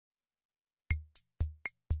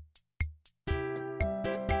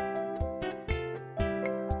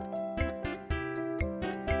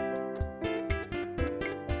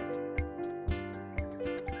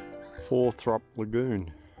Porthrop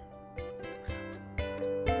Lagoon.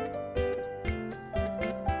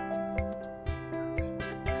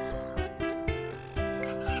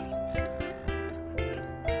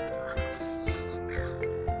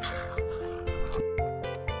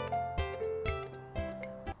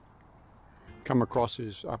 Come across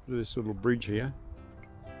up this little bridge here.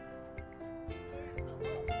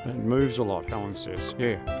 It moves a lot, Helen says,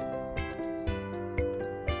 yeah.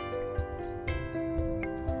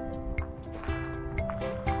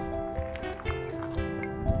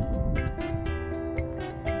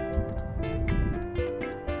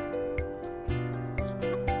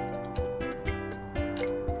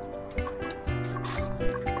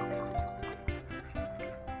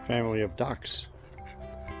 Family of ducks.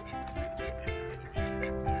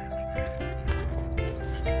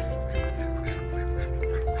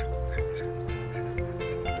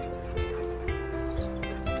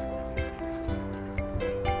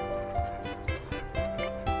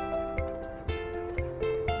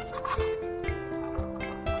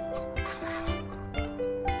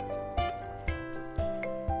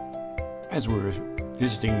 As we were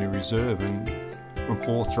visiting the reserve and from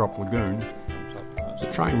Porthrop Lagoon, the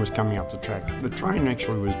train was coming up the track. The train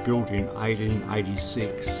actually was built in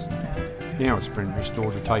 1886. Now it's been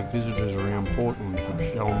restored to take visitors around Portland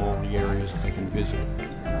to show them all the areas that they can visit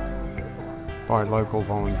by local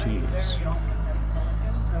volunteers.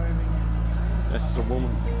 That's the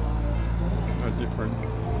woman. A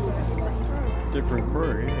different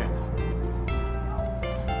crew, yeah.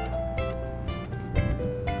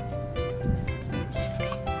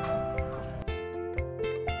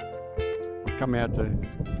 Come out to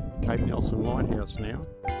Cape Nelson Lighthouse now.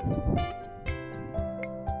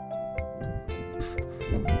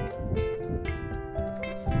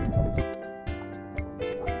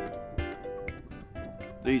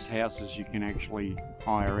 These houses you can actually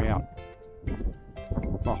hire out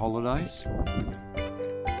for holidays.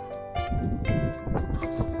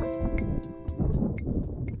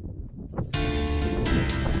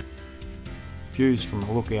 Views from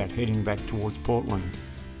a lookout heading back towards Portland.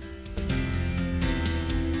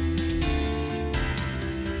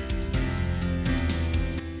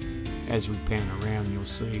 As we pan around, you'll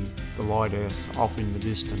see the lighthouse off in the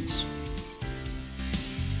distance.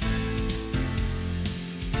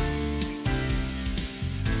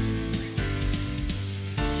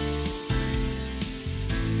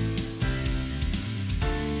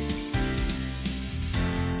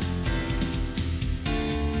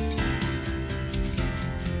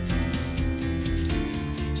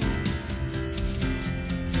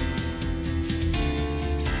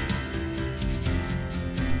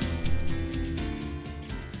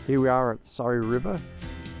 Here we are at the Surrey River,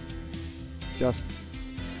 just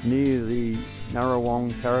near the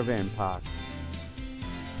Narrawong Caravan Park.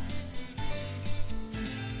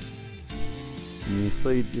 And you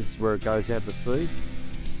see this is where it goes out to sea.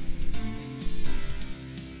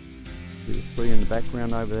 You can see in the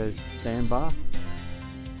background over there, sandbar.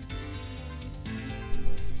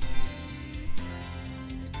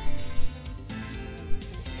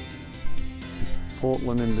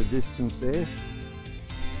 Portland in the distance there.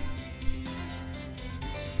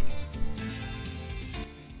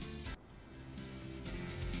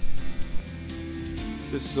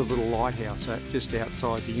 This is a little lighthouse just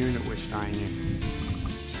outside the unit we're staying in.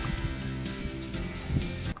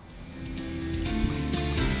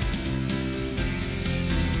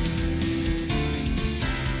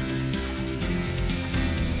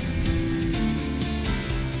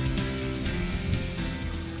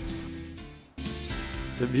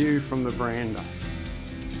 The view from the veranda.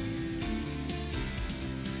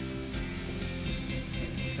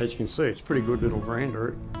 As you can see, it's a pretty good little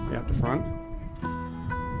veranda out the front.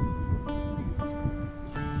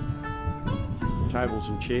 Tables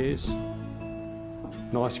and chairs,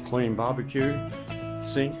 nice clean barbecue,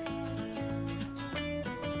 sink.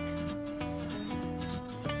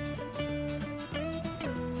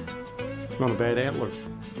 Not a bad outlook.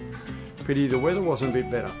 Pity the weather wasn't a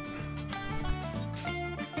bit better.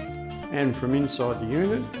 And from inside the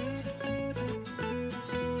unit,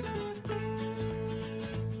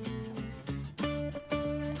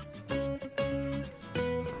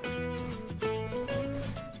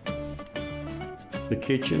 the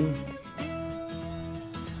kitchen,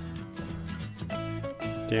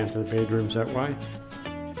 down to the bedrooms that way,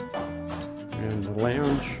 and the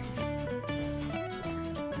lounge.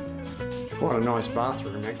 It's quite a nice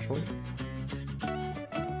bathroom actually.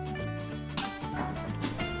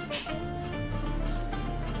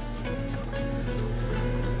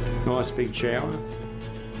 Nice big shower,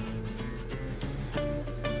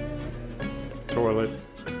 toilet,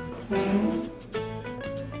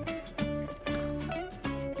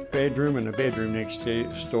 bedroom and a bedroom next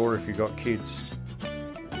door if you've got kids.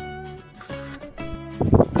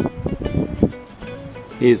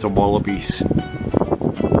 Here's a wallaby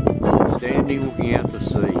standing looking out to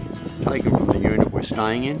sea, taken from the unit we're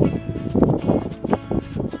staying in.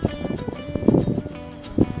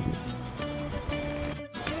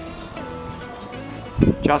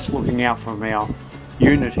 Just looking out from our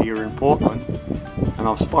unit here in Portland, and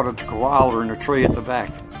I've spotted the koala in a tree at the back.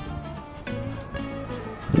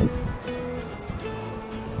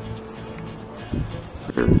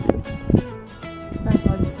 Where is he?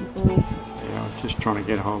 Yeah, I'm just trying to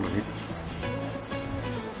get hold of him.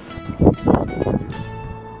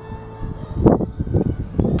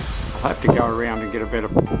 I'll have to go around and get a better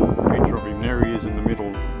picture of him. There he is in the middle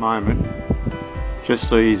at the moment. Just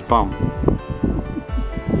see his bum.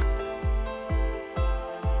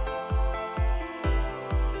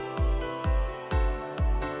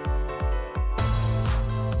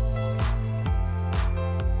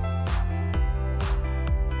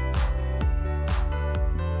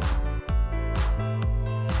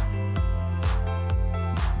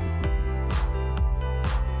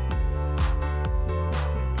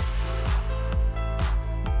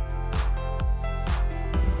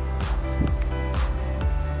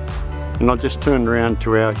 And I just turned around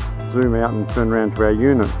to our, zoom out and turn around to our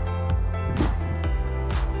unit.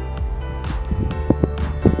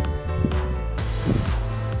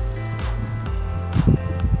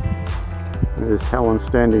 There's Helen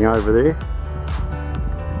standing over there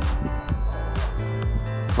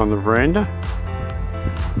on the veranda.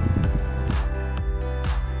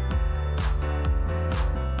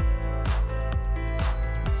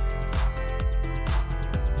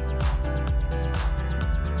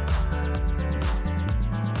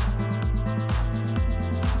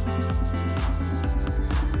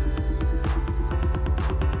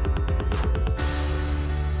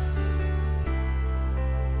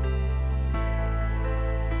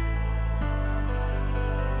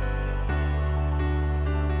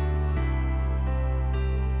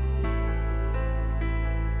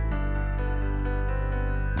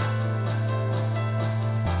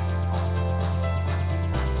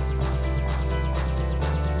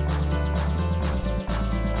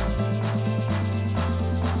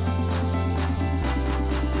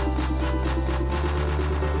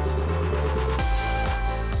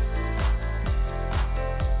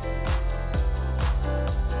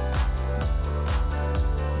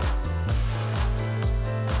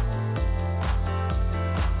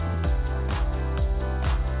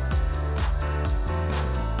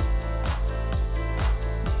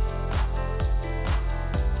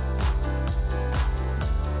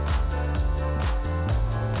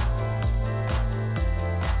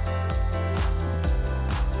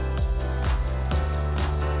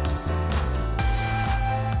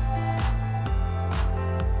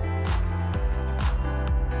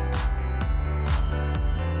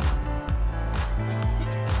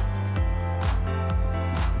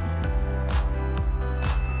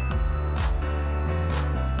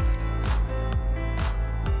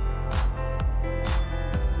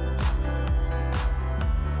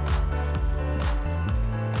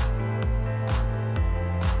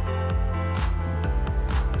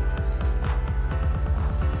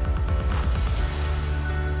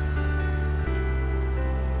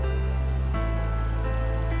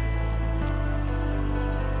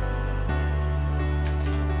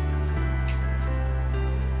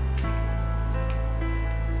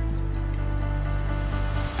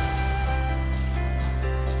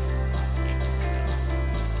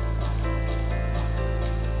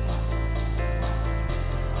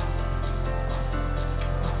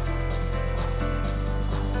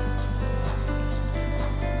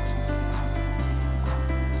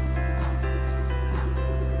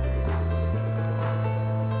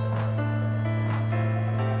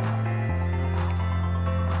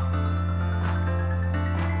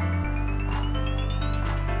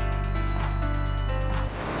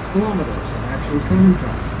 Kilometers in actual train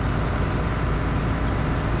time.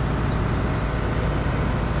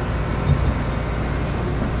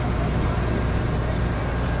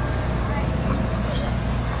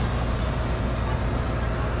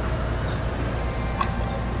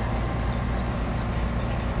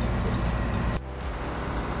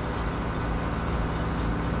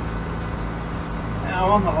 Now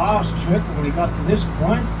on the last trip when we got to this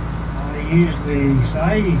point, I usually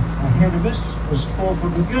say ahead of us was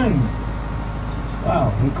Forford Lagoon.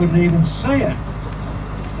 Well, we couldn't even see it.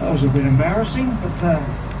 That was a bit embarrassing, but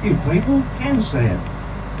few people can see it.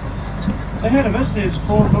 Ahead of us is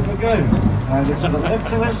Forford Lagoon, over to the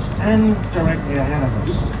left of us and directly ahead of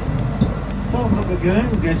us. Forked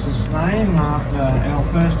Lagoon gets its name after our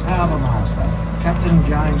first harbour master, Captain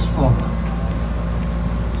James Forked.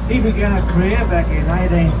 He began a career back in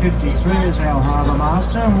 1853 as our harbour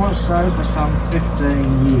master and was so for some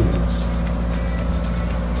 15 years.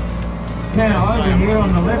 Now over here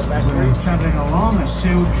on the left we're travelling along a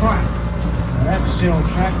sealed track. Now, that sealed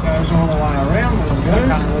track goes all the way around the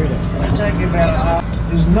lagoon. It'll take you about a half.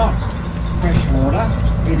 It's not fresh water,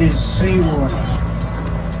 it is seawater.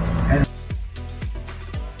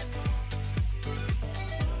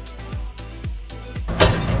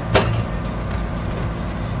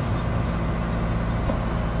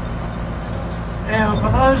 Now,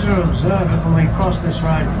 for those who observed it when we crossed this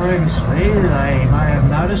road previously, they may have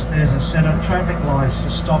noticed there's a set of traffic lights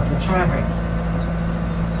to stop the traffic.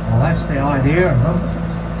 Well, that's the idea of them.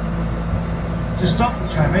 To stop the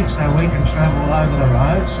traffic so we can travel over the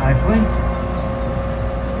road safely.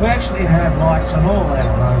 We actually have lights on all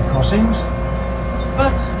our road crossings,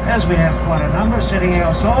 but as we have quite a number sitting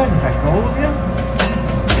outside, in fact all of you,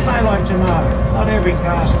 you may like to know, not every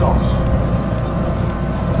car stops.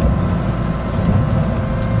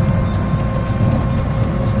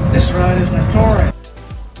 This road is notorious.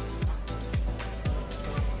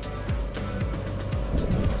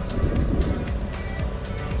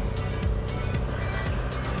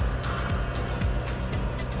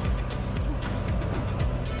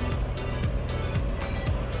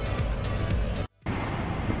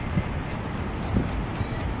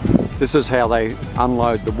 This is how they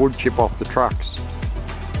unload the wood chip off the trucks.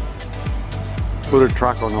 Put a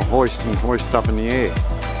truck on a hoist and hoist up in the air.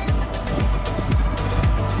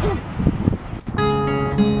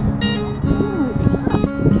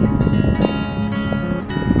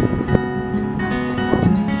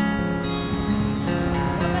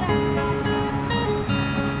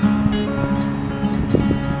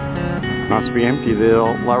 Must be empty, they're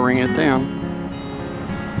lowering it down.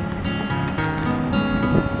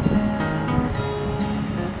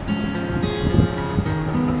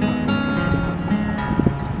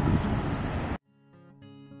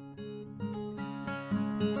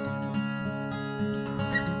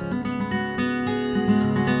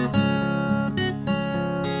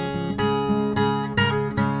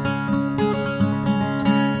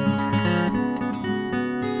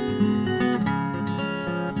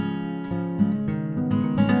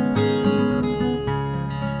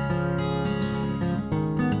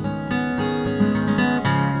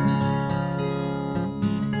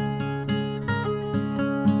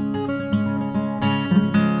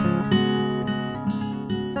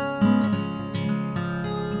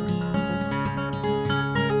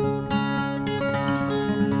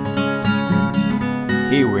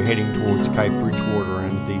 Here we're heading towards Cape Bridgewater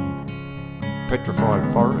and the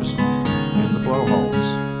petrified forest and the blowholes.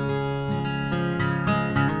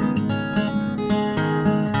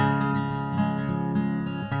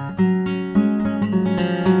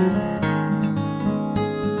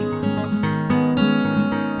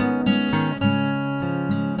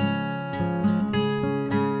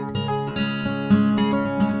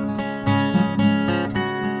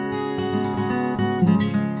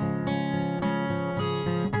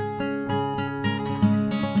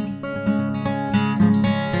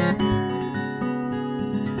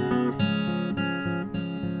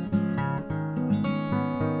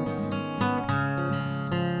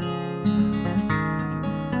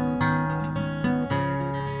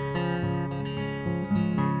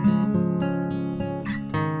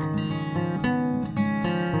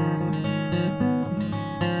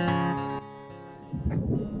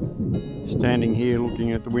 Standing here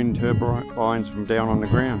looking at the wind turbines from down on the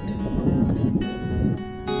ground.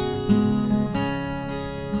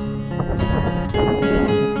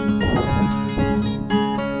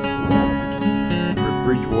 We're at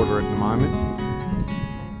Bridgewater at the moment.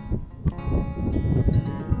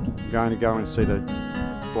 Going to go and see the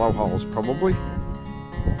blowholes probably.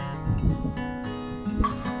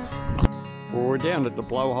 Well, we're down at the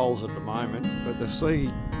blowholes at the moment, but the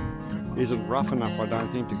sea isn't rough enough, I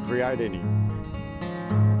don't think, to create any.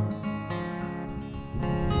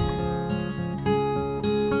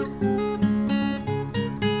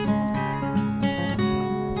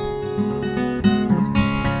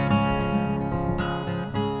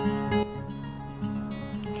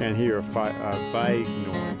 Can hear a vague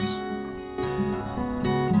noise.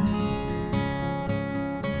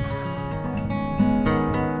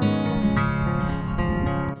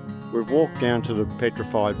 We've walked down to the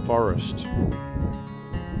petrified forest.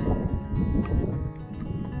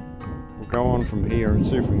 We'll go on from here and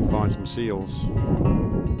see if we can find some seals.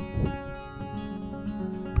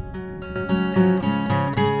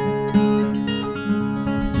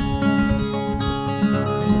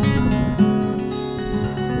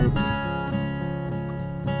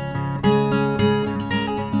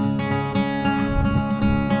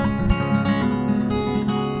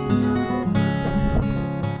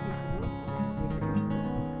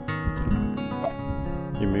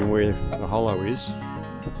 You mean where the hollow is?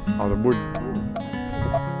 Oh, the wood.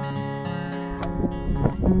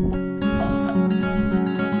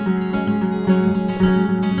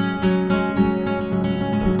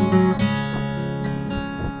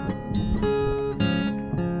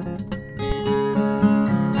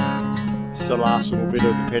 It's the last little bit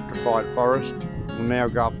of the petrified forest. We'll now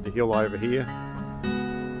go up the hill over here.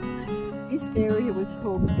 This area was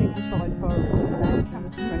called the Petrified Forest. The name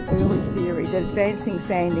comes from an early theory that advancing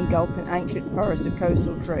sand engulfed an ancient forest of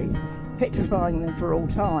coastal trees, petrifying them for all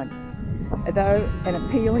time. Although an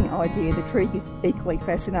appealing idea, the tree is equally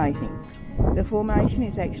fascinating. The formation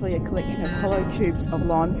is actually a collection of hollow tubes of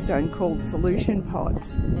limestone called solution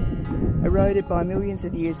pipes, eroded by millions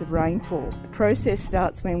of years of rainfall. The process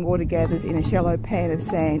starts when water gathers in a shallow pan of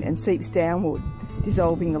sand and seeps downward,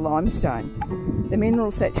 dissolving the limestone. The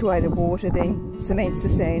mineral-saturated water then cements the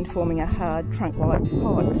sand, forming a hard trunk-like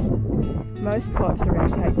pipes. Most pipes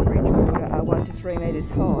around Cape Bridgewater are 1 to 3 metres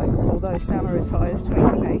high, although some are as high as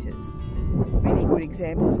 20 metres. Many good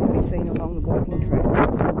examples can be seen along the walking track.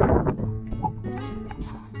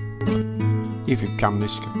 If you've come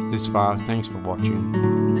this far, thanks for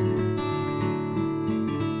watching.